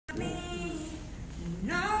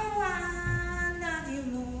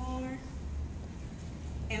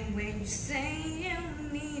you say you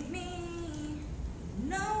need me,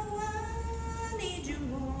 no, I need you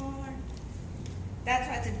more. That's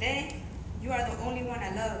why today, you are the only one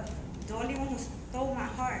I love, the only one who stole my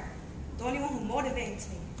heart, the only one who motivates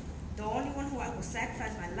me, the only one who I will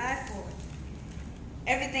sacrifice my life for.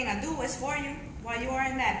 Everything I do is for you. While you are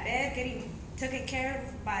in that bed getting taken care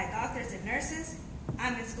of by doctors and nurses,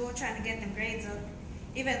 I'm in school trying to get them grades up,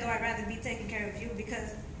 even though I'd rather be taking care of you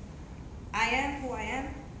because I am who I am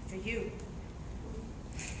for you.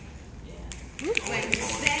 When you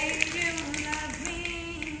say you love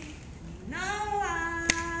me, you know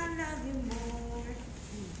I love you more.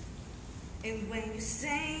 And when you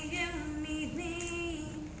say you need me,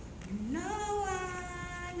 you know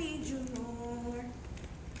I need you more.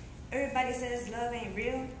 Everybody says love ain't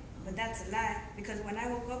real, but that's a lie. Because when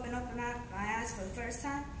I woke up and opened my eyes for the first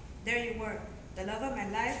time, there you were, the love of my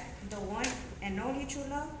life, the one and only true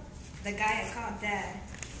love, the guy I called Dad.